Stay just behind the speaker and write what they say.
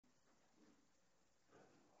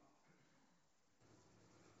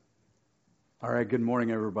All right, good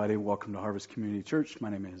morning, everybody. Welcome to Harvest Community Church.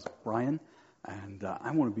 My name is Brian, and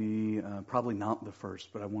I want to be probably not the first,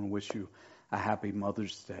 but I want to wish you a happy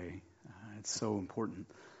Mother's Day. It's so important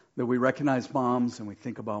that we recognize moms and we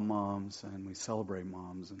think about moms and we celebrate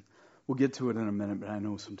moms. And we'll get to it in a minute, but I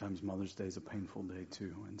know sometimes Mother's Day is a painful day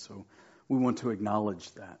too, and so we want to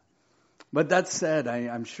acknowledge that. But that said,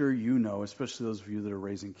 I'm sure you know, especially those of you that are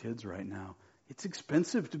raising kids right now, it's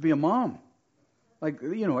expensive to be a mom. Like,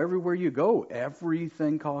 everywhere you go,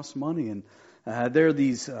 everything costs money. And there are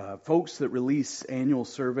these folks that release annual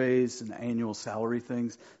surveys and annual salary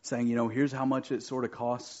things saying, here's how much it sort of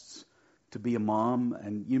costs to be a mom.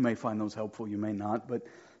 And you may find those helpful, you may not. But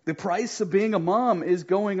the price of being a mom is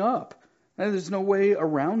going up. And there's no way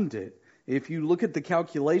around it. If you look at the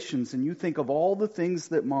calculations and you think of all the things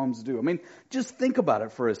that moms do. I mean, just think about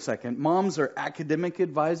it for a second. Moms are academic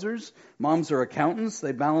advisors. Moms are accountants.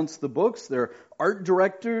 They balance the books. They're art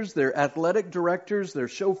directors. They're athletic directors. They're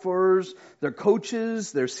chauffeurs. They're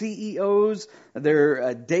coaches. They're CEOs.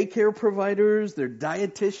 They're daycare providers. They're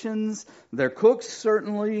dietitians. They're cooks,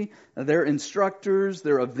 certainly. They're instructors.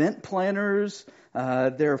 They're event planners.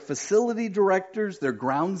 They're facility directors, they're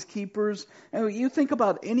groundskeepers. And you think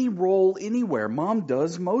about any role anywhere, mom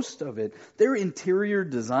does most of it. They're interior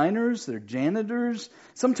designers, they're janitors,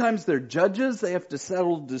 sometimes they're judges, they have to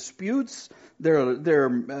settle disputes. They're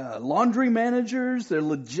laundry managers, they're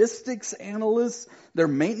logistics analysts, they're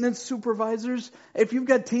maintenance supervisors. If you've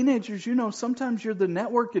got teenagers, sometimes you're the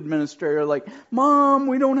network administrator, like, Mom,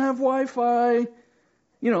 we don't have Wi-Fi.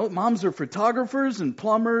 Moms are photographers and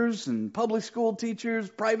plumbers and public school teachers,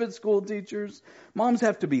 private school teachers. Moms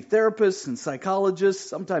have to be therapists and psychologists,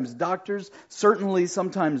 sometimes doctors, certainly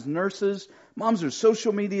sometimes nurses. Moms are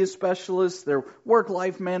social media specialists, they're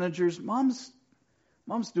work-life managers. Moms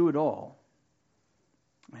do it all.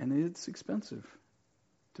 And it's expensive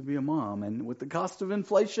to be a mom. And with the cost of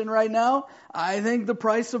inflation right now, I think the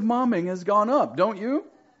price of momming has gone up, don't you?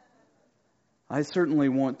 I certainly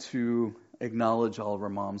want to acknowledge all of our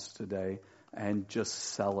moms today and just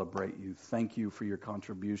celebrate you. Thank you for your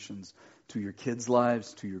contributions to your kids'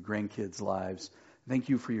 lives, to your grandkids' lives. Thank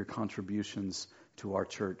you for your contributions to our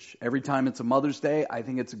church. Every time it's a Mother's Day, I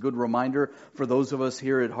think it's a good reminder for those of us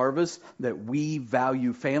here at Harvest that we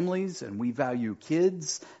value families and we value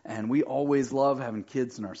kids, and we always love having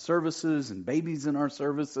kids in our services and babies in our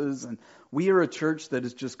services. And we are a church that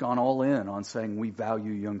has just gone all in on saying we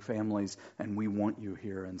value young families and we want you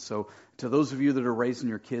here. And so to those of you that are raising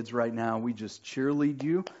your kids right now, we just cheerlead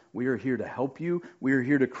you. We are here to help you. We are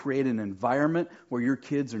here to create an environment where your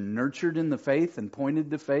kids are nurtured in the faith and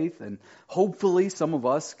pointed to faith. And hopefully some of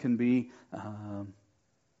us can be,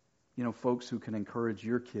 folks who can encourage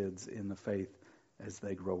your kids in the faith as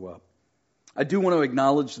they grow up. I do want to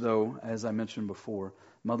acknowledge, though, as I mentioned before,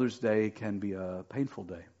 Mother's Day can be a painful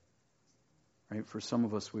day. Right? For some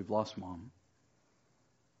of us, we've lost mom,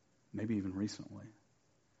 maybe even recently.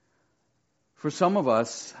 For some of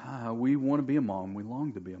us, we want to be a mom. We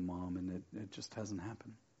long to be a mom, and it just hasn't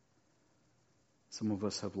happened. Some of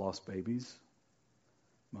us have lost babies.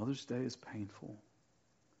 Mother's Day is painful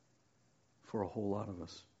for a whole lot of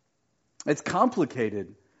us. It's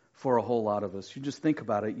complicated for a whole lot of us. You just think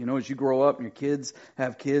about it. As you grow up and your kids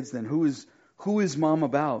have kids, then who is mom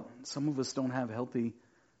about? Some of us don't have healthy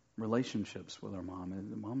relationships with our mom.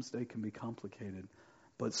 And Mom's Day can be complicated.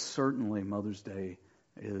 But certainly Mother's Day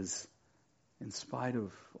is, in spite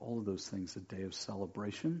of all of those things, a day of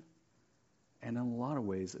celebration and in a lot of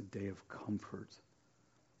ways a day of comfort.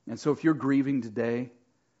 And so if you're grieving today,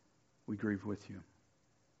 we grieve with you.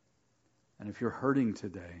 And if you're hurting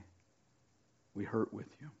today, we hurt with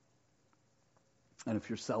you. And if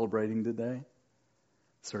you're celebrating today,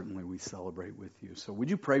 certainly we celebrate with you. So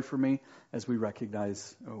would you pray for me as we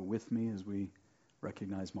recognize, with me as we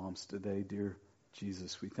recognize moms today? Dear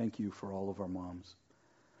Jesus, we thank you for all of our moms.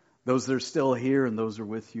 Those that are still here and those that are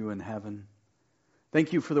with you in heaven.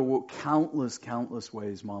 Thank you for the countless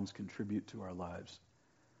ways moms contribute to our lives.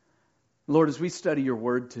 Lord, as we study your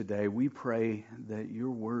word today, we pray that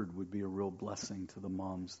your word would be a real blessing to the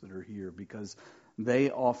moms that are here, because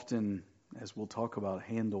they often, as we'll talk about,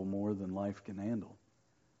 handle more than life can handle.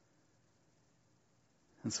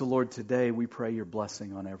 And so, Lord, today we pray your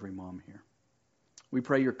blessing on every mom here. We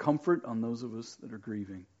pray your comfort on those of us that are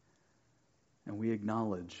grieving. And we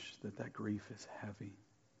acknowledge that grief is heavy.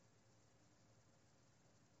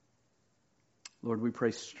 Lord, we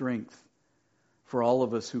pray strength for all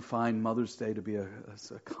of us who find Mother's Day to be a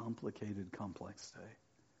complicated, complex day.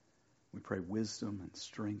 We pray wisdom and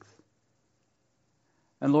strength.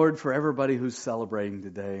 And Lord, for everybody who's celebrating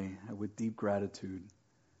today, with deep gratitude,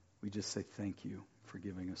 we just say thank you for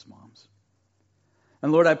giving us moms.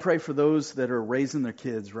 And Lord, I pray for those that are raising their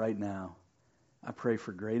kids right now. I pray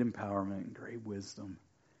for great empowerment and great wisdom.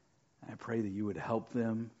 I pray that you would help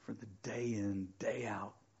them for the day in, day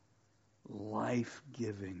out,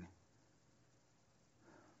 life-giving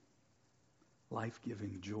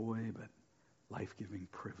joy, but life-giving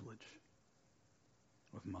privilege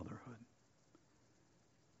of motherhood.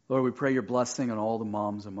 Lord, we pray your blessing on all the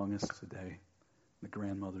moms among us today, the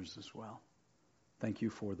grandmothers as well. Thank you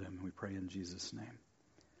for them. We pray in Jesus' name.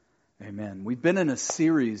 Amen. We've been in a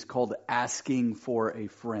series called Asking for a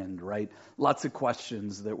Friend, right? Lots of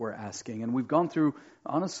questions that we're asking. And we've gone through,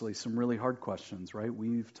 honestly, some really hard questions, right?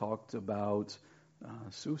 We've talked about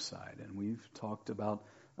suicide, and we've talked about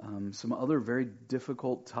some other very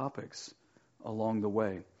difficult topics along the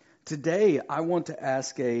way. Today, I want to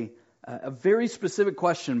ask a very specific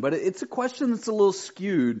question, but it's a question that's a little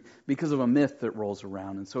skewed because of a myth that rolls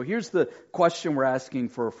around. And so here's the question we're asking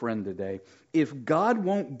for a friend today. If God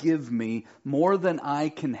won't give me more than I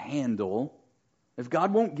can handle,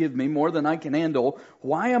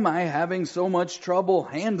 why am I having so much trouble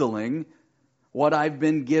handling what I've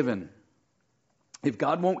been given? If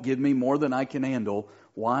God won't give me more than I can handle,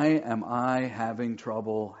 why am I having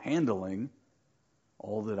trouble handling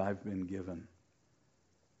all that I've been given?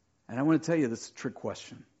 And I want to tell you this is a trick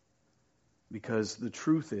question, because the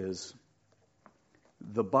truth is,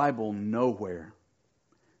 the Bible nowhere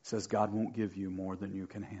says God won't give you more than you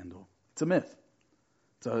can handle. It's a myth.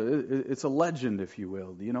 It's a legend, if you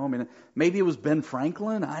will. You know, I mean, maybe it was Ben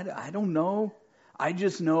Franklin. I don't know. I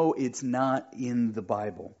just know it's not in the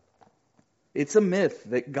Bible. It's a myth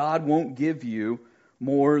that God won't give you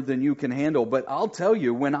more than you can handle. But I'll tell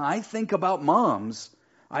you, when I think about moms,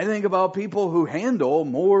 I think about people who handle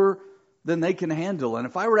more than they can handle. And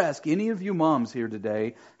if I were to ask any of you moms here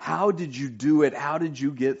today, how did you do it? How did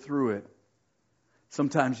you get through it?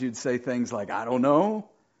 Sometimes you'd say things like, I don't know.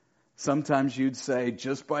 Sometimes you'd say,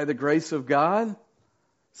 just by the grace of God.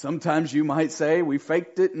 Sometimes you might say, we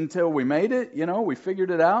faked it until we made it. You know, we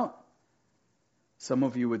figured it out. Some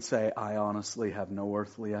of you would say, I honestly have no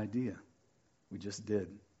earthly idea. We just did.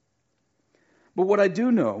 But what I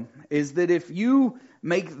do know is that if you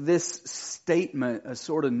make this statement a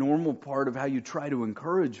sort of normal part of how you try to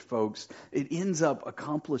encourage folks, it ends up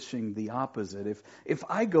accomplishing the opposite. If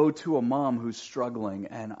I go to a mom who's struggling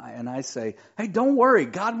and I say, hey, don't worry,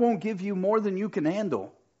 God won't give you more than you can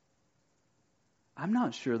handle, I'm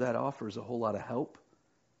not sure that offers a whole lot of help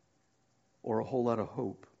or a whole lot of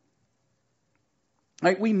hope.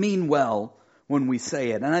 Right? We mean well when we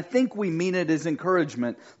say it. And I think we mean it as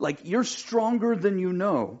encouragement. Like, you're stronger than you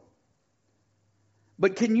know.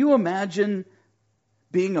 But can you imagine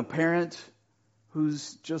being a parent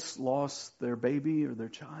who's just lost their baby or their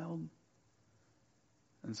child?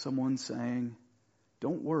 And someone saying,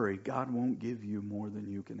 don't worry, God won't give you more than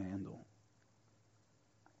you can handle.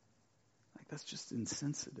 Like, that's just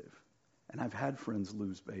insensitive. And I've had friends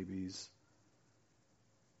lose babies.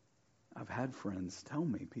 I've had friends tell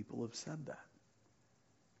me people have said that.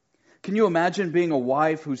 Can you imagine being a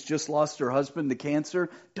wife who's just lost her husband to cancer?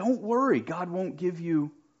 Don't worry, God won't give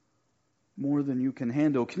you more than you can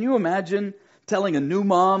handle. Can you imagine telling a new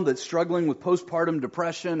mom that's struggling with postpartum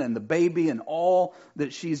depression and the baby and all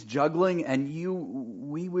that she's juggling, and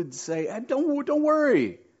we would say, don't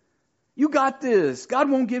worry, you got this. God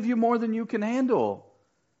won't give you more than you can handle.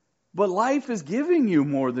 But life is giving you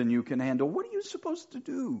more than you can handle. What are you supposed to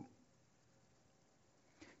do?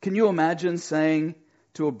 Can you imagine saying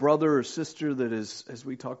to a brother or sister that is, as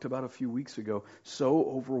we talked about a few weeks ago, so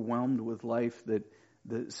overwhelmed with life that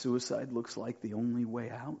suicide looks like the only way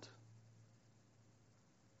out?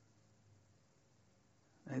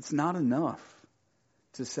 It's not enough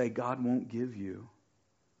to say God won't give you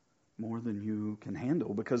more than you can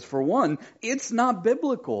handle, because for one, it's not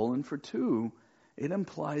biblical, and for two, it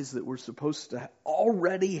implies that we're supposed to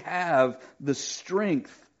already have the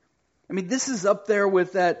strength. I mean, this is up there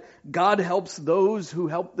with that God helps those who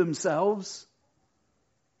help themselves.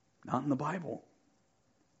 Not in the Bible.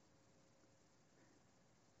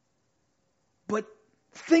 But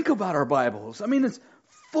think about our Bibles. I mean, it's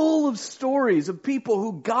full of stories of people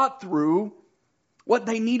who got through what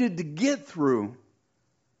they needed to get through.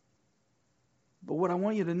 But what I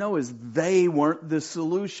want you to know is they weren't the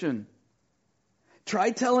solution.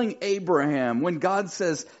 Try telling Abraham when God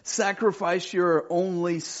says, sacrifice your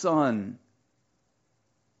only son,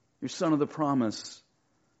 your son of the promise.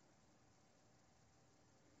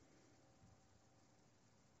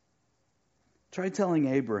 Try telling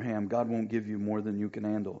Abraham God won't give you more than you can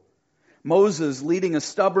handle. Moses leading a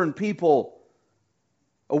stubborn people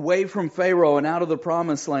away from Pharaoh and out of the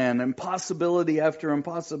promised land, impossibility after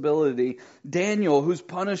impossibility. Daniel, who's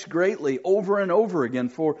punished greatly over and over again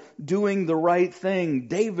for doing the right thing.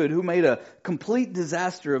 David, who made a complete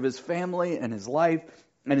disaster of his family and his life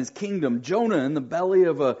and his kingdom. Jonah in the belly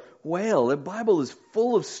of a whale. The Bible is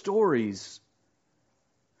full of stories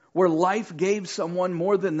where life gave someone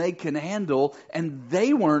more than they can handle, and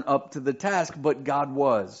they weren't up to the task, but God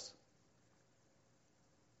was.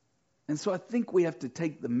 And so I think we have to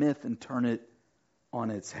take the myth and turn it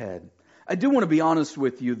on its head. I do want to be honest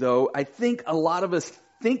with you, though. I think a lot of us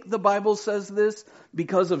think the Bible says this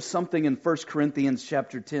because of something in 1 Corinthians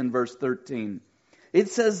chapter 10, verse 13. It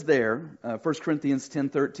says there, 1 Corinthians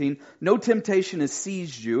 10:13, no temptation has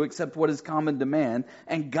seized you except what is common to man,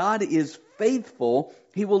 and God is faithful.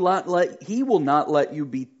 He will not let you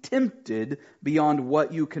be tempted beyond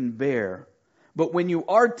what you can bear. But when you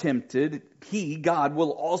are tempted, God,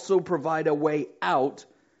 will also provide a way out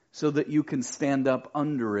so that you can stand up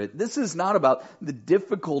under it. This is not about the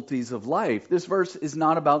difficulties of life. This verse is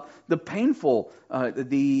not about the painful,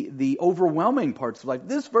 the overwhelming parts of life.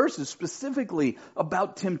 This verse is specifically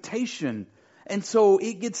about temptation. And so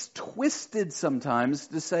it gets twisted sometimes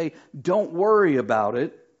to say, don't worry about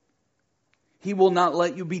it. He will not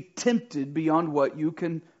let you be tempted beyond what you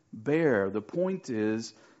can bear. The point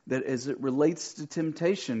is that as it relates to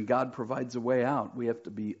temptation, God provides a way out. We have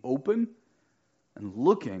to be open and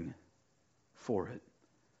looking for it.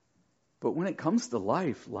 But when it comes to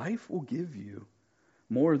life, life will give you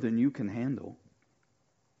more than you can handle.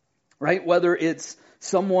 Right? Whether it's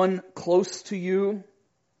someone close to you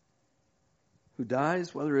who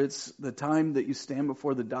dies, whether it's the time that you stand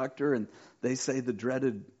before the doctor and they say the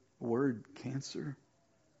dreaded word cancer.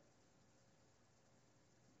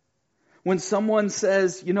 When someone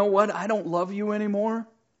says, you know what, I don't love you anymore.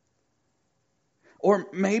 Or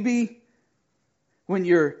maybe when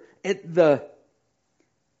you're at the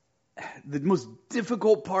most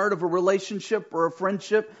difficult part of a relationship or a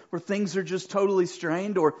friendship where things are just totally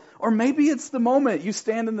strained. Or maybe it's the moment you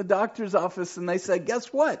stand in the doctor's office and they say,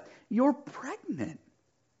 guess what? You're pregnant.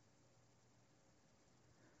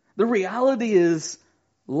 The reality is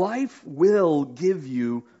life will give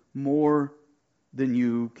you more than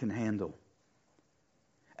you can handle.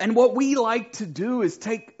 And what we like to do is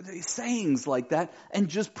take sayings like that and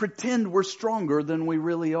just pretend we're stronger than we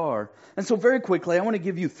really are. And so very quickly, I want to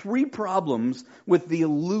give you 3 problems with the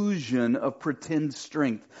illusion of pretend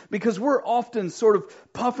strength. Because we're often sort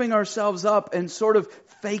of puffing ourselves up and sort of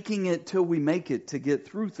faking it till we make it to get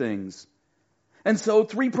through things. And so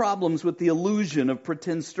 3 problems with the illusion of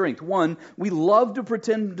pretend strength. 1, we love to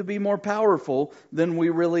pretend to be more powerful than we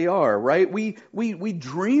really are, right? We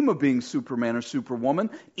dream of being Superman or Superwoman.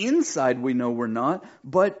 Inside we know we're not,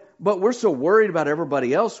 but we're so worried about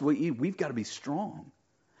everybody else, we've got to be strong.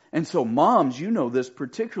 And so moms, you know this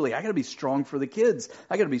particularly, I got to be strong for the kids.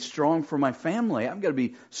 I got to be strong for my family. I've got to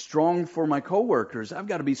be strong for my coworkers. I've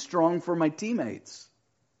got to be strong for my teammates.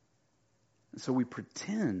 And so we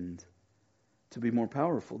pretend to be more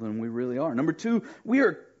powerful than we really are. Number 2, we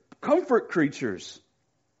are comfort creatures,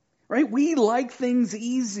 right? We like things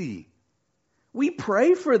easy. We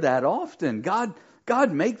pray for that often. God,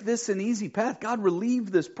 make this an easy path. God,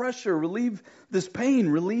 relieve this pressure, relieve this pain,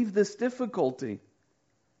 relieve this difficulty.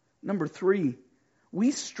 Number 3,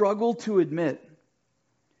 we struggle to admit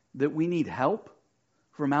that we need help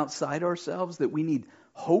from outside ourselves, that we need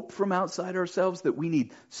hope from outside ourselves, that we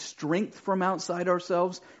need strength from outside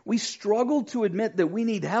ourselves. We struggle to admit that we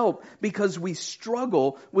need help because we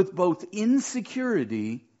struggle with both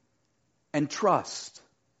insecurity and trust.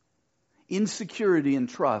 Insecurity and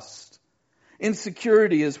trust.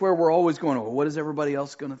 Insecurity is where we're always going, what is everybody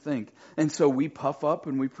else going to think? And so we puff up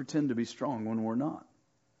and we pretend to be strong when we're not.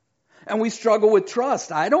 And we struggle with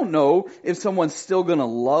trust. I don't know if someone's still going to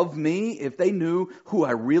love me, if they knew who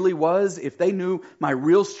I really was, if they knew my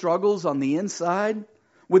real struggles on the inside.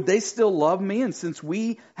 Would they still love me? And since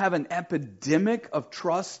we have an epidemic of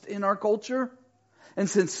trust in our culture, and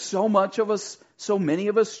since so many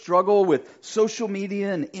of us struggle with social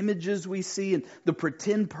media and images we see and the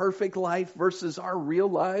pretend perfect life versus our real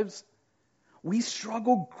lives, we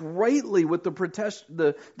struggle greatly with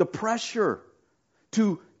the pressure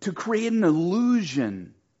to create an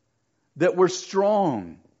illusion that we're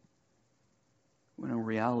strong. When in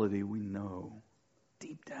reality, we know,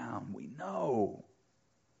 deep down, we know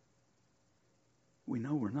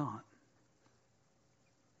we're not.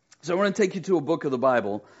 So I want to take you to a book of the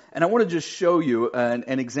Bible, and I want to just show you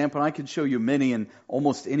an example. I could show you many in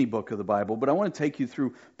almost any book of the Bible, but I want to take you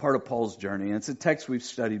through part of Paul's journey. And it's a text we've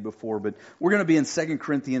studied before, but we're going to be in 2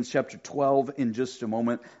 Corinthians chapter 12 in just a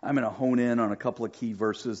moment. I'm going to hone in on a couple of key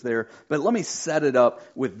verses there, but let me set it up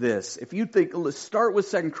with this. If you think, let's start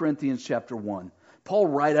with 2 Corinthians chapter 1. Paul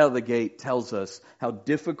right out of the gate tells us how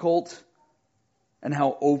difficult and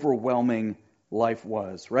how overwhelming life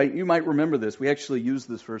was, right? You might remember this. We actually used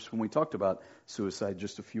this verse when we talked about suicide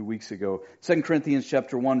just a few weeks ago. 2 Corinthians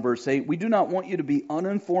chapter 1, verse 8, we do not want you to be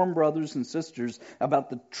uninformed, brothers and sisters, about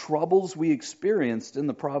the troubles we experienced in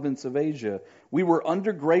the province of Asia. We were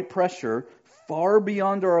under great pressure, far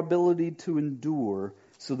beyond our ability to endure,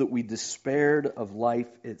 so that we despaired of life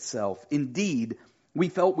itself. Indeed, we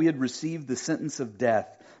felt we had received the sentence of death,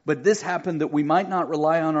 but this happened that we might not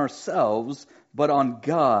rely on ourselves, but on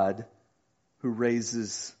God, who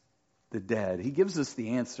raises the dead. He gives us the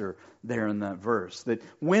answer there in that verse, that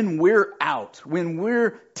when we're out, when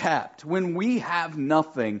we're tapped, when we have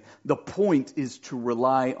nothing, the point is to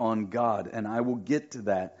rely on God, and I will get to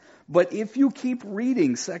that. But if you keep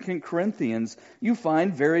reading 2 Corinthians, you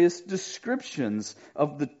find various descriptions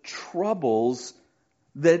of the troubles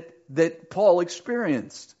that Paul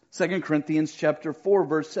experienced. 2 Corinthians chapter 4,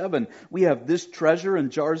 verse 7, we have this treasure in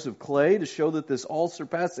jars of clay to show that this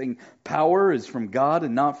all-surpassing power is from God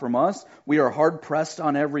and not from us. We are hard-pressed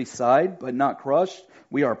on every side, but not crushed.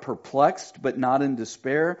 We are perplexed, but not in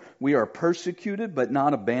despair. We are persecuted, but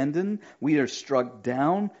not abandoned. We are struck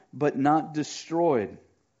down, but not destroyed.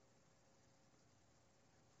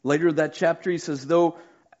 Later in that chapter, he says,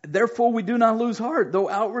 Therefore we do not lose heart. Though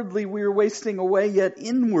outwardly we are wasting away, yet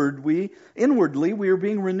inwardly we are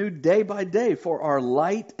being renewed day by day. For our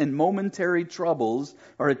light and momentary troubles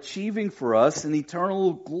are achieving for us an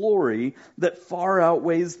eternal glory that far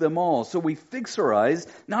outweighs them all. So we fix our eyes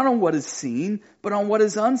not on what is seen, but on what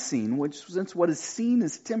is unseen, since what is seen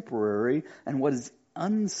is temporary and what is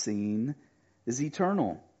unseen is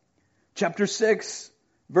eternal. Chapter 6,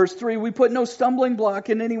 verse 3, we put no stumbling block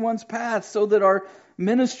in anyone's path so that our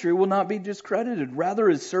ministry will not be discredited. Rather,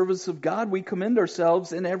 as servants of God, we commend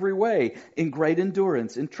ourselves in every way, in great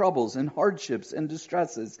endurance, in troubles, in hardships and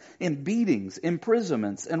distresses, in beatings,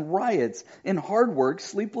 imprisonments, and riots, in hard work,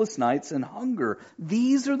 sleepless nights, and hunger.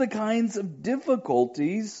 These are the kinds of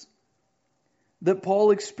difficulties that Paul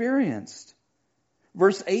experienced.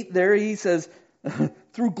 Verse 8 there, he says,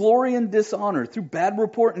 through glory and dishonor, through bad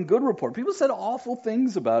report and good report. People said awful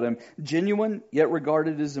things about him. Genuine, yet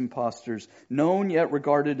regarded as impostors. Known, yet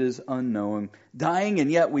regarded as unknown. Dying,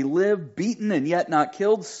 and yet we live. Beaten, and yet not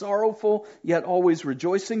killed. Sorrowful, yet always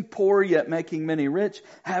rejoicing. Poor, yet making many rich.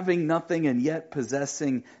 Having nothing, and yet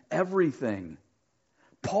possessing everything.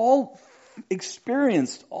 Paul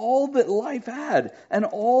experienced all that life had and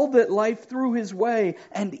all that life threw his way,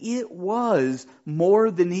 and it was more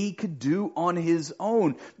than he could do on his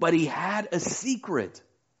own. But he had a secret.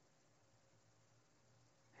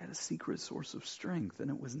 He had a secret source of strength, and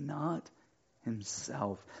it was not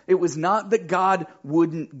himself. It was not that God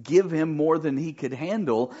wouldn't give him more than he could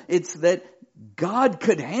handle. It's that God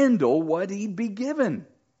could handle what he'd be given.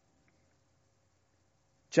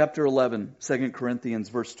 Chapter 11, 2 Corinthians,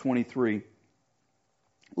 verse 23.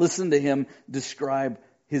 Listen to him describe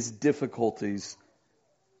his difficulties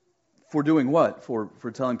for doing what? For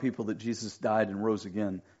telling people that Jesus died and rose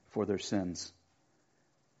again for their sins.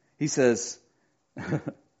 He says,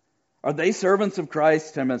 are they servants of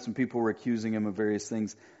Christ? I mean, some people were accusing him of various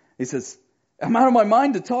things. He says, I'm out of my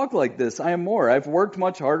mind to talk like this. I am more. I've worked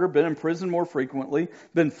much harder, been in prison more frequently,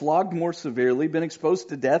 been flogged more severely, been exposed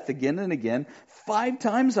to death again and again. 5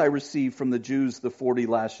 times I received from the Jews the 40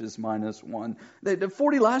 lashes minus 1. The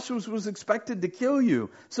 40 lashes was expected to kill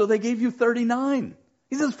you, so they gave you 39.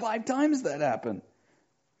 He says 5 times that happened.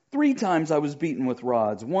 3 times I was beaten with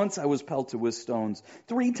rods. Once I was pelted with stones.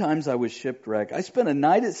 3 times I was shipwrecked. I spent a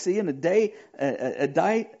night at sea and a day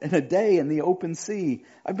in the open sea.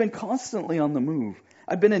 I've been constantly on the move.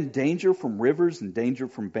 I've been in danger from rivers, in danger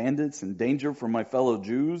from bandits, in danger from my fellow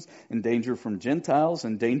Jews, in danger from Gentiles,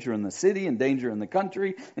 in danger in the city, in danger in the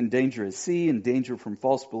country, in danger at sea, in danger from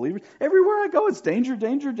false believers. Everywhere I go, it's danger,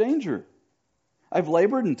 danger, danger. I've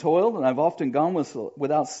labored and toiled, and I've often gone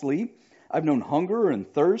without sleep. I've known hunger and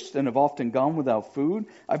thirst and have often gone without food.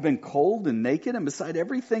 I've been cold and naked, and beside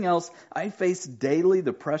everything else, I face daily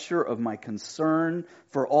the pressure of my concern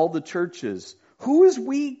for all the churches. Who is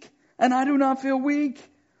weak, and I do not feel weak?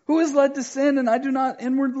 Who is led to sin, and I do not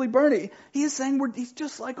inwardly burn it? He is saying he's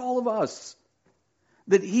just like all of us.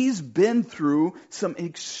 That he's been through some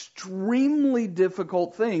extremely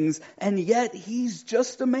difficult things, and yet he's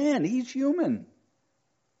just a man. He's human.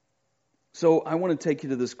 So I want to take you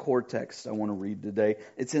to this core text I want to read today.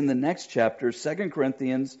 It's in the next chapter, 2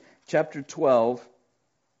 Corinthians chapter 12.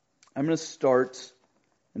 I'm going to start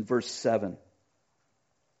in verse 7.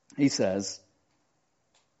 He says,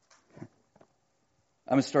 I'm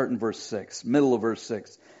going to start in verse 6, middle of verse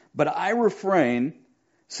 6. But I refrain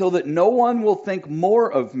so that no one will think more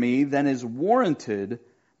of me than is warranted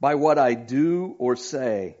by what I do or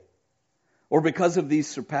say, or because of these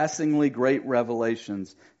surpassingly great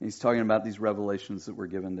revelations. And he's talking about these revelations that were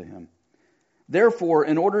given to him. Therefore,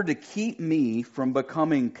 in order to keep me from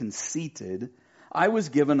becoming conceited, I was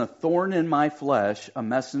given a thorn in my flesh, a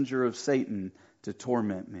messenger of Satan to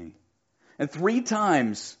torment me. And 3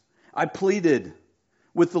 times I pleaded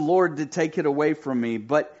with the Lord to take it away from me.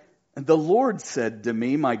 But the Lord said to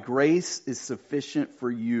me, my grace is sufficient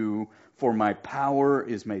for you, for my power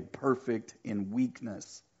is made perfect in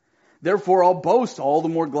weakness. Therefore, I'll boast all the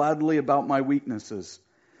more gladly about my weaknesses,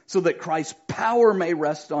 so that Christ's power may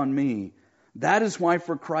rest on me. That is why,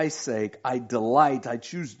 for Christ's sake, I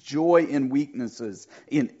choose joy in weaknesses,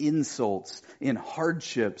 in insults, in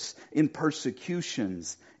hardships, in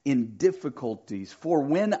persecutions, in difficulties. For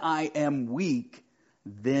when I am weak,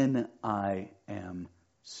 then I am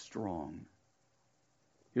strong.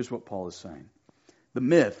 Here's what Paul is saying. The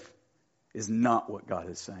myth is not what God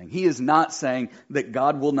is saying. He is not saying that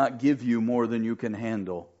God will not give you more than you can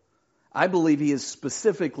handle. I believe he is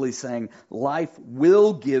specifically saying life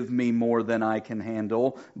will give me more than I can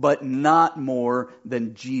handle, but not more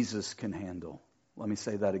than Jesus can handle. Let me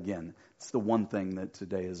say that again. It's the one thing that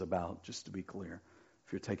today is about, just to be clear.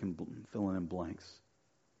 If you're filling in blanks.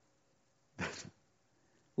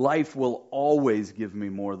 Life will always give me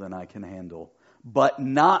more than I can handle, but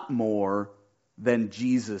not more than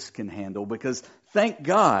Jesus can handle. Because thank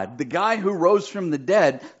God, the guy who rose from the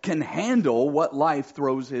dead can handle what life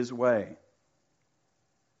throws his way.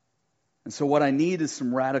 And so what I need is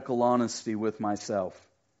some radical honesty with myself.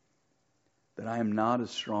 That I am not as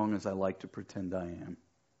strong as I like to pretend I am.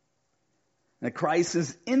 That Christ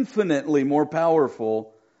is infinitely more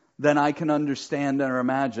powerful than I can understand or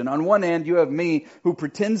imagine. On one hand, you have me who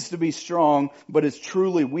pretends to be strong, but is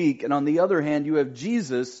truly weak. And on the other hand, you have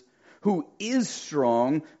Jesus who is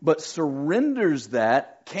strong, but surrenders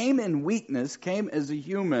that, came in weakness, came as a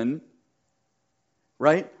human,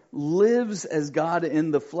 right? Lives as God in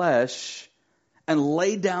the flesh, and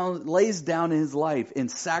lays down his life in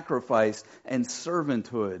sacrifice and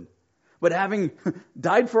servanthood. But having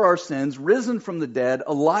died for our sins, risen from the dead,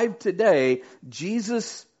 alive today,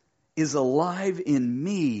 Jesus is alive in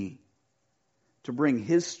me to bring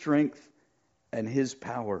his strength and his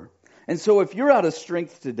power. And so if you're out of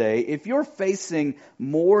strength today, if you're facing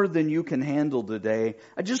more than you can handle today,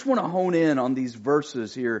 I just want to hone in on these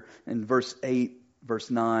verses here in verse 8, verse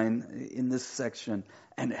 9, in this section.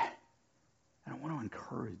 And I want to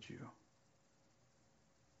encourage you.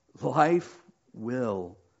 Life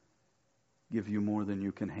will give you more than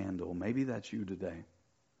you can handle. Maybe that's you today.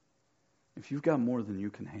 If you've got more than you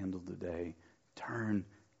can handle today, turn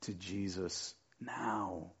to Jesus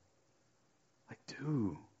now.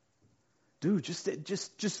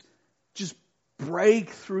 Just break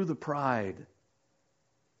through the pride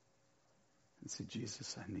and say,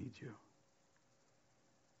 Jesus, I need you.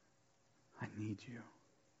 I need you.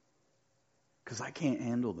 Because I can't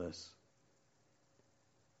handle this.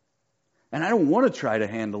 And I don't want to try to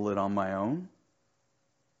handle it on my own.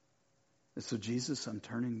 And so, Jesus, I'm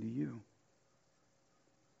turning to you.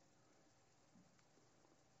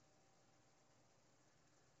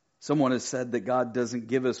 Someone has said that God doesn't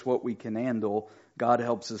give us what we can handle. God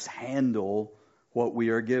helps us handle what we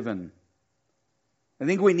are given. I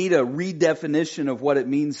think we need a redefinition of what it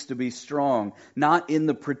means to be strong. Not in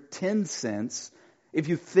the pretend sense. If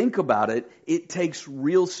you think about it, it takes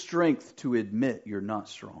real strength to admit you're not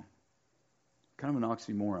strong. Kind of an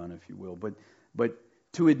oxymoron, if you will. But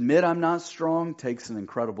to admit I'm not strong takes an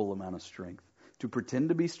incredible amount of strength. To pretend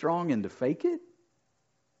to be strong and to fake it,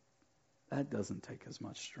 that doesn't take as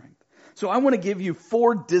much strength. So I want to give you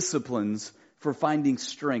 4 disciplines for finding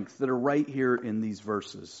strength that are right here in these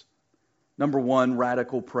verses. Number 1,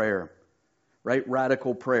 radical prayer. Right?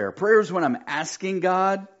 Radical prayer. Prayer is when I'm asking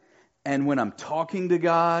God, and when I'm talking to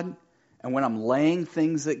God, and when I'm laying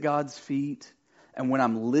things at God's feet, and when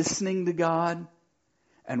I'm listening to God,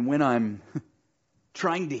 and when I'm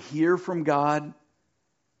trying to hear from God,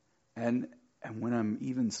 and when I'm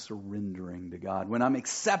even surrendering to God, when I'm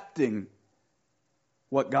accepting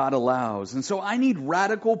what God allows. And so I need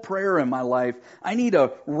radical prayer in my life. I need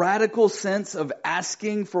a radical sense of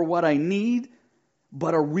asking for what I need,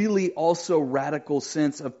 but a really also radical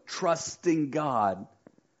sense of trusting God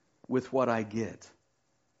with what I get.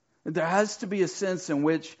 There has to be a sense in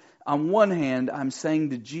which, on one hand, I'm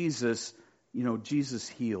saying to Jesus, Jesus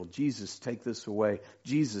heal. Jesus take this away.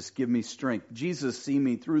 Jesus give me strength. Jesus see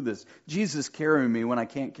me through this. Jesus carry me when I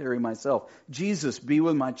can't carry myself. Jesus be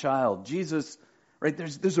with my child. Jesus, right?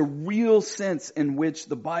 There's a real sense in which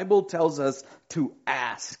the Bible tells us to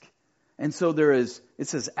ask. And so it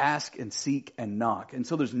says ask and seek and knock. And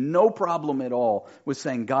so there's no problem at all with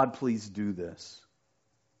saying, God, please do this.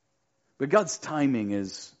 But God's timing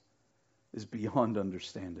is beyond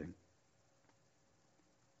understanding.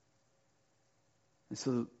 And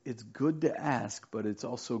so it's good to ask, but it's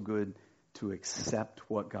also good to accept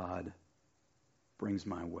what God brings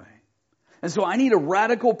my way. And so I need a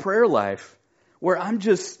radical prayer life where I'm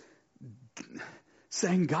just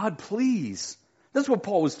saying, God, please. That's what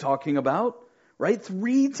Paul was talking about, right?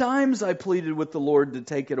 3 times I pleaded with the Lord to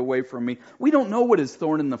take it away from me. We don't know what his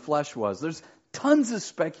thorn in the flesh was. There's tons of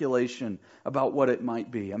speculation about what it might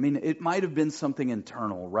be. I mean, it might have been something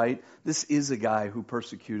internal, right? This is a guy who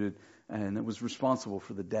persecuted and it was responsible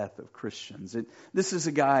for the death of Christians. This is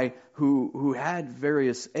a guy who had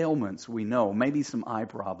various ailments, we know, maybe some eye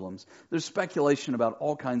problems. There's speculation about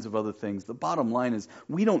all kinds of other things. The bottom line is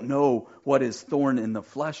we don't know what his thorn in the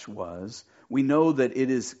flesh was. We know that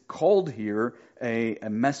it is called here a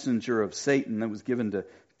messenger of Satan that was given to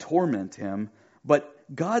torment him. But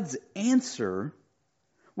God's answer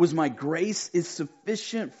was, my grace is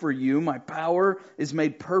sufficient for you. My power is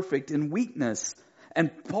made perfect in weakness.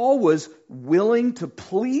 And Paul was willing to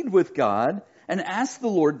plead with God and ask the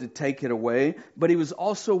Lord to take it away, but he was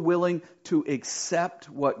also willing to accept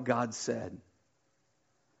what God said.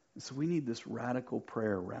 And so we need this radical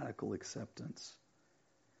prayer, radical acceptance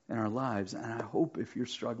in our lives. And I hope if you're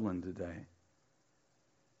struggling today,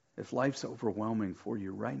 if life's overwhelming for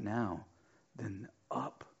you right now, then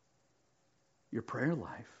up your prayer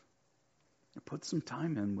life and put some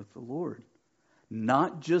time in with the Lord.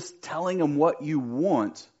 Not just telling him what you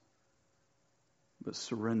want, but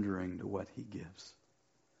surrendering to what he gives.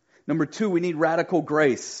 Number 2, we need radical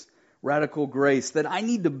grace. Radical grace. That I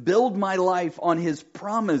need to build my life on his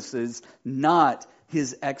promises, not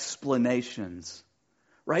his explanations.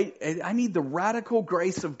 Right? I need the radical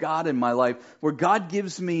grace of God in my life where God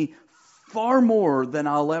gives me far more than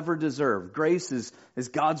I'll ever deserve. Grace is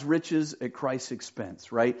God's riches at Christ's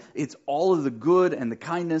expense, right? It's all of the good and the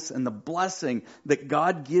kindness and the blessing that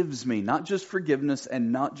God gives me, not just forgiveness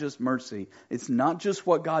and not just mercy. It's not just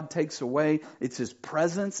what God takes away. It's his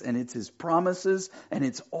presence and it's his promises and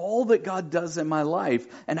it's all that God does in my life.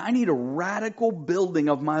 And I need a radical building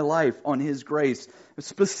of my life on his grace,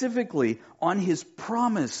 specifically on his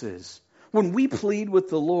promises. When we plead with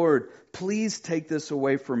the Lord, please take this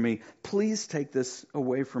away from me. Please take this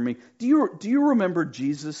away from me. Do you remember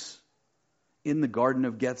Jesus in the Garden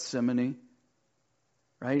of Gethsemane?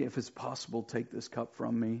 Right? If it's possible, take this cup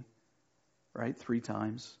from me. Right? 3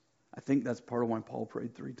 times. I think that's part of why Paul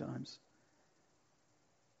prayed 3 times.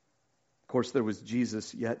 Of course, there was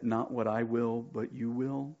Jesus, yet not what I will, but you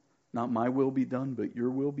will. Not my will be done, but your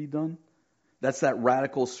will be done. That's that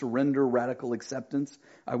radical surrender, radical acceptance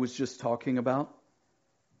I was just talking about.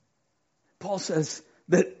 Paul says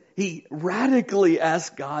that he radically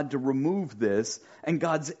asked God to remove this, and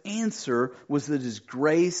God's answer was that his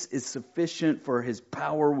grace is sufficient, for his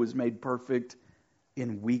power was made perfect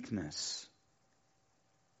in weakness.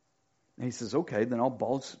 And he says, okay, then I'll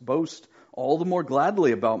boast all the more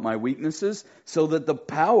gladly about my weaknesses so that the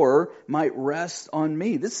power might rest on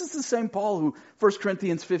me. This is the same Paul who, 1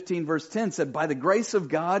 Corinthians 15 verse 10 said, by the grace of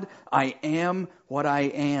God, I am what I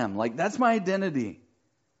am. Like, that's my identity.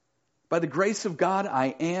 By the grace of God,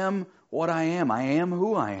 I am what I am. I am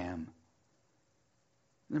who I am.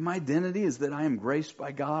 And my identity is that I am graced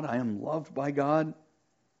by God. I am loved by God.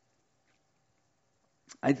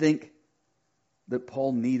 I think that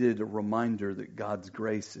Paul needed a reminder that God's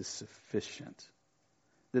grace is sufficient.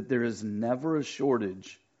 That there is never a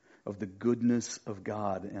shortage of the goodness of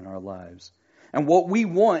God in our lives. And what we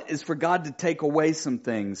want is for God to take away some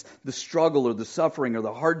things, the struggle or the suffering or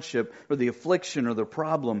the hardship or the affliction or the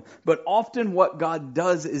problem. But often what God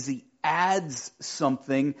does is he adds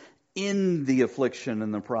something in the affliction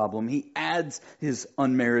and the problem. He adds his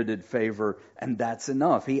unmerited favor, and that's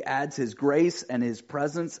enough. He adds his grace and his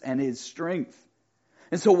presence and his strength.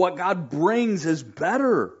 And so what God brings is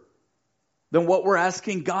better than what we're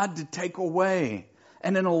asking God to take away.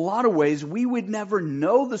 And in a lot of ways, we would never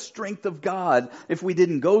know the strength of God if we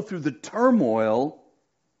didn't go through the turmoil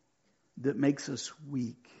that makes us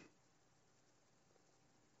weak.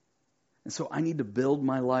 And so I need to build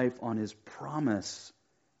my life on his promise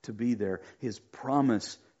to be there, his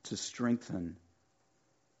promise to strengthen,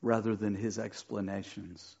 rather than his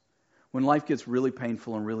explanations When life gets really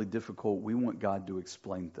painful and really difficult, we want God to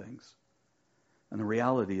explain things. And the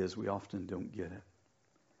reality is we often don't get it.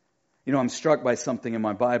 You know, I'm struck by something in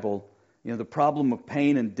my Bible. You know, the problem of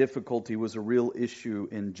pain and difficulty was a real issue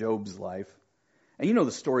in Job's life. And you know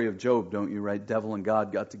the story of Job, don't you, right? Devil and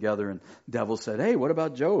God got together and devil said, hey, what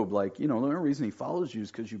about Job? Like, you know, the only reason he follows you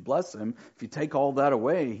is because you bless him. If you take all that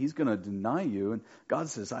away, he's going to deny you. And God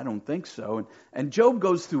says, I don't think so. And Job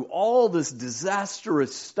goes through all this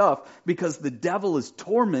disastrous stuff because the devil is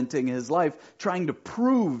tormenting his life, trying to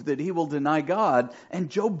prove that he will deny God.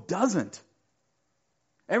 And Job doesn't.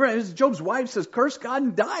 Job's wife says, curse God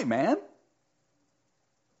and die, man.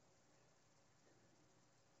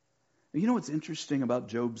 You know what's interesting about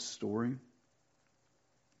Job's story?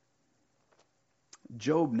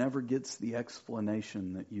 Job never gets the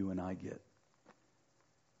explanation that you and I get.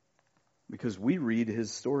 Because we read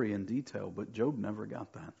his story in detail, but Job never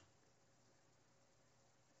got that.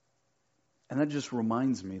 And that just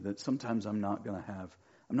reminds me that sometimes I'm not going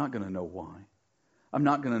to know why. I'm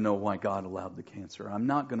not going to know why God allowed the cancer. I'm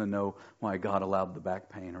not going to know why God allowed the back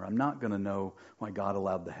pain. Or I'm not going to know why God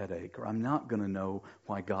allowed the headache. Or I'm not going to know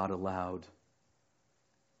why God allowed.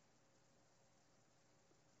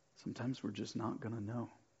 Sometimes we're just not going to know.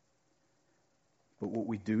 But what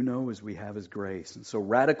we do know is we have His grace. And so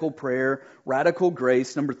radical prayer, radical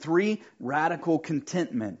grace. Number 3, radical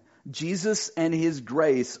contentment. Jesus and His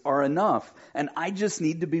grace are enough. And I just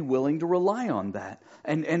need to be willing to rely on that.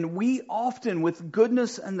 And we often, with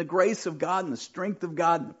goodness and the grace of God and the strength of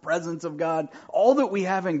God and the presence of God, all that we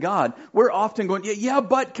have in God, we're often going, yeah,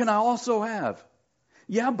 but can I also have?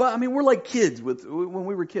 Yeah, but, I mean, we're like kids when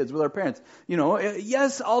we were kids with our parents. You know,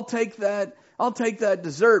 yes, I'll take that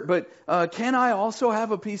dessert, but can I also have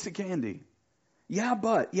a piece of candy? Yeah,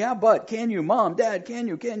 but, can you? Mom, Dad, can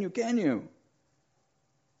you?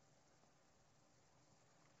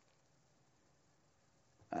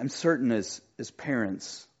 I'm certain as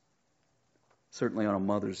parents, certainly on a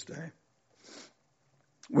Mother's Day,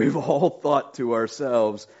 we've all thought to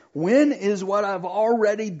ourselves, when is what I've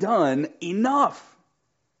already done enough?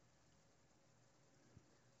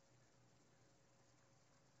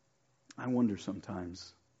 I wonder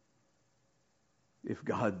sometimes if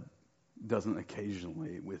God doesn't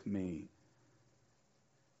occasionally with me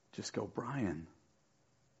just go, Brian,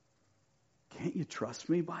 can't you trust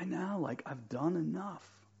me by now? Like, I've done enough.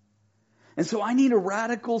 And so I need a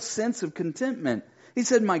radical sense of contentment. He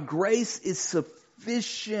said, my grace is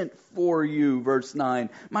sufficient for you, verse 9.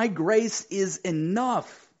 My grace is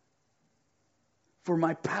enough. For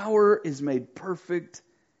my power is made perfect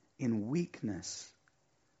in weakness.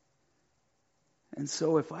 And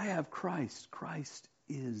so if I have Christ, Christ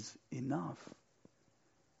is enough.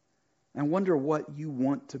 I wonder what you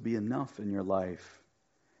want to be enough in your life.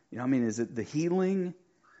 You know, I mean, is it the healing?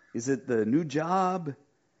 Is it the new job?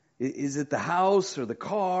 Is it the house or the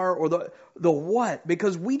car or the what?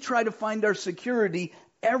 Because we try to find our security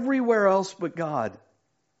everywhere else but God.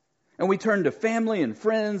 And we turn to family and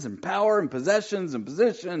friends and power and possessions and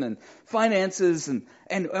position and finances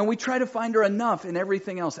and we try to find our enough in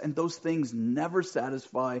everything else. And those things never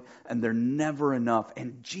satisfy and they're never enough.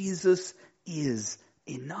 And Jesus is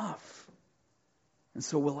enough. And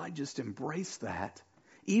so will I just embrace that?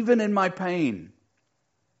 Even in my pain,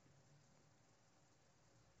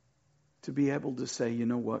 to be able to say, you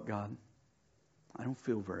know what, God, I don't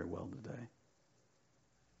feel very well today.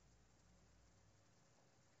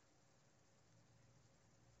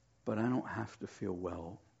 But I don't have to feel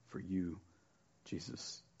well for you,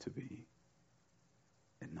 Jesus, to be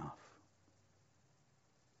enough.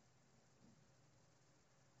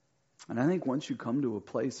 And I think once you come to a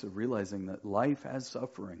place of realizing that life has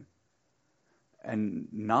suffering, and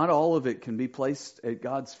not all of it can be placed at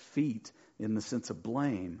God's feet in the sense of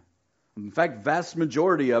blame. In fact, vast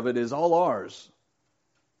majority of it is all ours.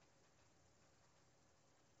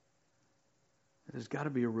 There's got to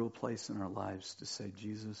be a real place in our lives to say,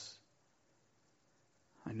 Jesus,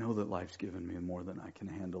 I know that life's given me more than I can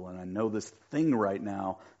handle, and I know this thing right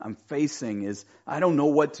now I'm facing is, I don't know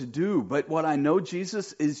what to do, but what I know,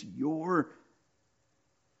 Jesus, is you're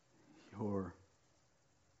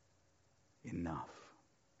enough.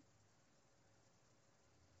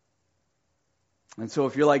 And so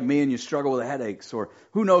if you're like me and you struggle with headaches or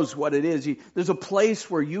who knows what it is, there's a place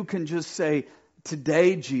where you can just say,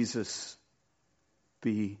 today, Jesus,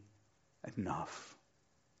 be enough.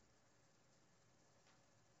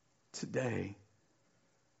 Today,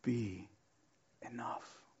 be enough.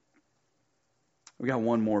 We got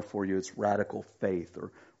one more for you. It's radical faith,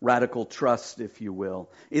 or radical trust, if you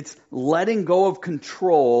will. It's letting go of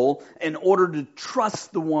control in order to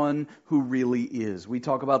trust the one who really is. We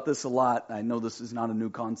talk about this a lot. I know this is not a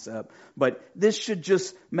new concept, but this should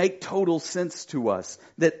just make total sense to us.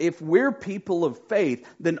 That if we're people of faith,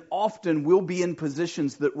 then often we'll be in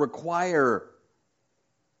positions that require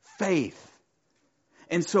faith.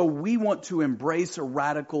 And so we want to embrace a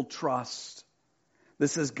radical trust.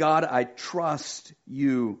 This says, God, I trust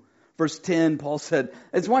you. Verse 10, Paul said,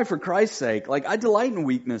 it's why for Christ's sake, I delight in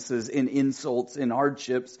weaknesses, in insults, in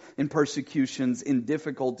hardships, in persecutions, in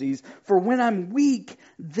difficulties. For when I'm weak,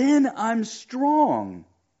 then I'm strong.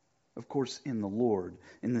 Of course, in the Lord,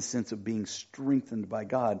 in the sense of being strengthened by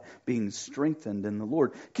God, being strengthened in the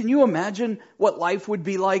Lord. Can you imagine what life would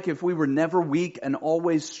be like if we were never weak and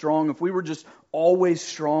always strong, if we were just always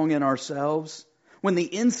strong in ourselves? When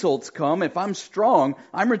the insults come, if I'm strong,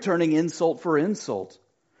 I'm returning insult for insult.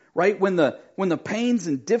 Right? When the pains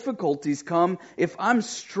and difficulties come, if I'm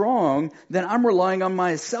strong, then I'm relying on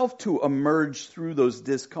myself to emerge through those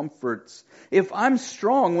discomforts. If I'm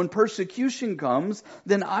strong, when persecution comes,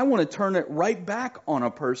 then I want to turn it right back on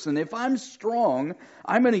a person. If I'm strong,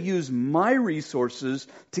 I'm going to use my resources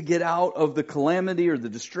to get out of the calamity or the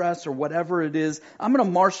distress or whatever it is. I'm going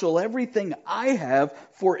to marshal everything I have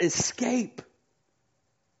for escape.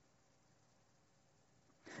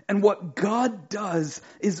 And what God does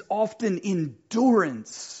is often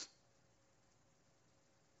endurance,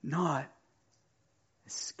 not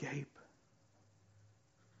escape.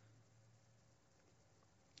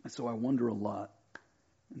 And so I wonder a lot,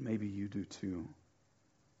 and maybe you do too.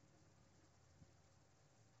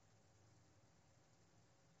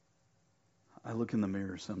 I look in the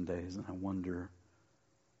mirror some days and I wonder,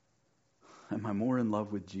 am I more in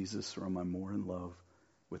love with Jesus, or am I more in love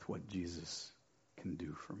with what Jesus can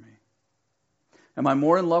do for me? Am I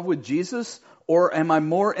more in love with Jesus, or am I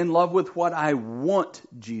more in love with what I want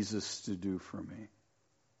Jesus to do for me?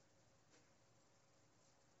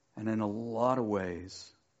 And in a lot of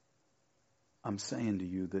ways, I'm saying to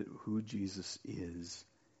you that who Jesus is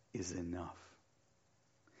enough.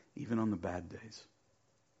 Even on the bad days.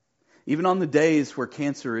 Even on the days where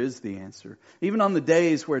cancer is the answer. Even on the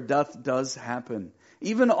days where death does happen.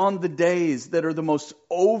 Even on the days that are the most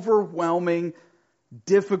overwhelming,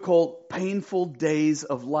 difficult, painful days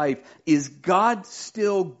of life. Is God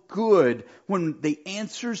still good when the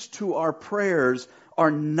answers to our prayers are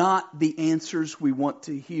not the answers we want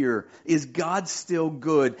to hear? Is God still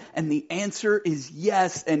good? And the answer is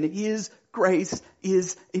yes, and His grace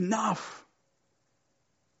is enough.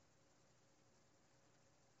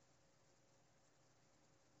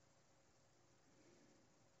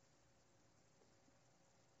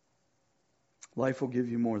 Life will give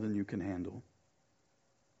you more than you can handle,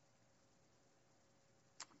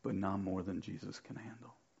 but not more than Jesus can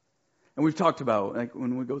handle. And we've talked about,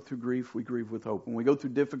 when we go through grief, we grieve with hope. When we go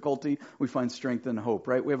through difficulty, we find strength and hope,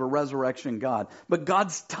 right? We have a resurrection God. But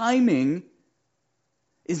God's timing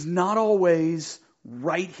is not always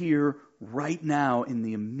right here, right now, in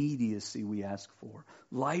the immediacy we ask for.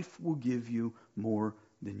 Life will give you more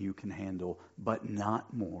than you can handle, but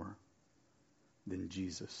not more than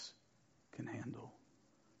Jesus can handle.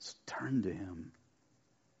 So turn to Him,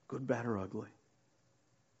 good, bad, or ugly.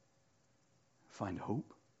 Find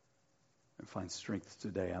hope and find strength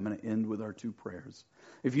today. I'm going to end with our two prayers.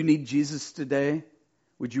 If you need Jesus today,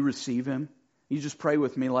 would you receive Him? You just pray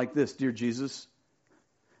with me like this. Dear Jesus,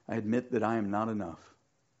 I admit that I am not enough,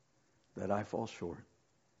 that I fall short,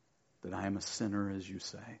 that I am a sinner, as you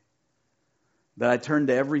say, that I turn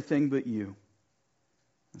to everything but you.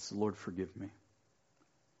 And so, Lord, forgive me.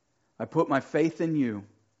 I put my faith in you.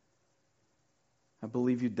 I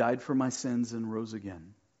believe you died for my sins and rose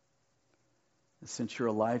again. And since you're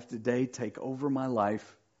alive today, take over my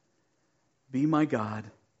life, be my God,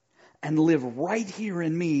 and live right here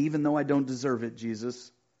in me, even though I don't deserve it,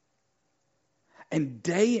 Jesus. And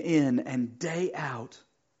day in and day out,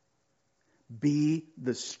 be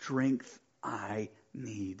the strength I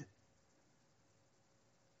need.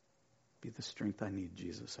 Be the strength I need,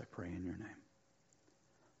 Jesus, I pray in your name.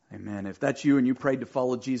 Amen. If that's you and you prayed to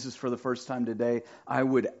follow Jesus for the first time today, I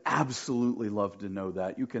would absolutely love to know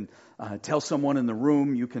that. You can tell someone in the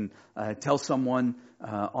room. You can tell someone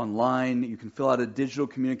online. You can fill out a digital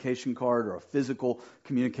communication card or a physical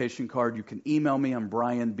communication card. You can email me. I'm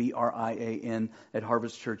Brian, BRIAN, at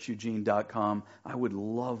harvestchurcheugene.com. I would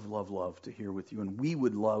love to hear with you. And we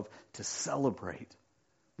would love to celebrate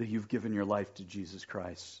that you've given your life to Jesus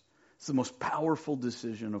Christ. It's the most powerful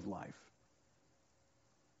decision of life.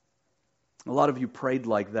 A lot of you prayed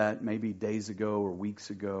like that maybe days ago or weeks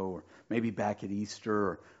ago, or maybe back at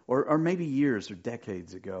Easter, or maybe years or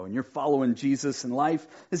decades ago. And you're following Jesus, and life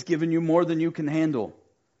has given you more than you can handle.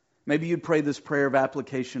 Maybe you'd pray this prayer of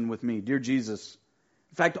application with me. Dear Jesus,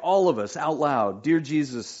 in fact, all of us out loud, Dear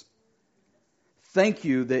Jesus, thank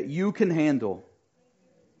you that you can handle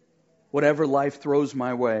whatever life throws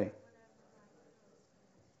my way.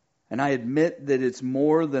 And I admit that it's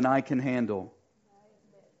more than I can handle.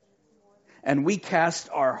 And we cast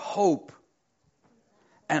our hope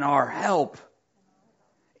and our help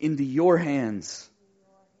into your hands.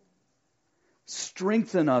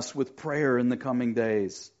 Strengthen us with prayer in the coming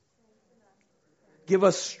days. Give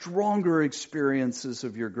us stronger experiences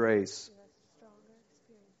of your grace.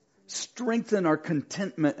 Strengthen our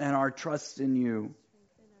contentment and our trust in you.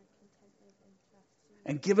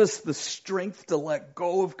 And give us the strength to let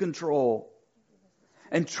go of control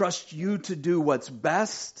and trust you to do what's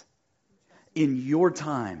best in your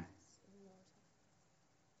time.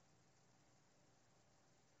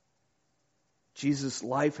 Jesus,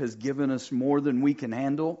 life has given us more than we can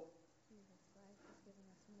handle,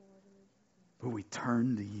 but we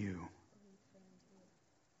turn to you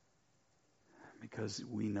because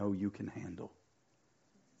we know you can handle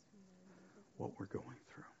what we're going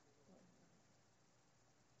through.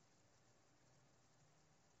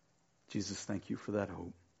 Jesus, thank you for that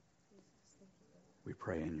hope. We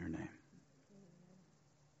pray in your name.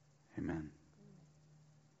 Amen.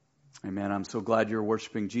 Amen. I'm so glad you're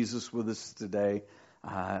worshiping Jesus with us today.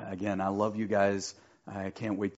 Again, I love you guys. I can't wait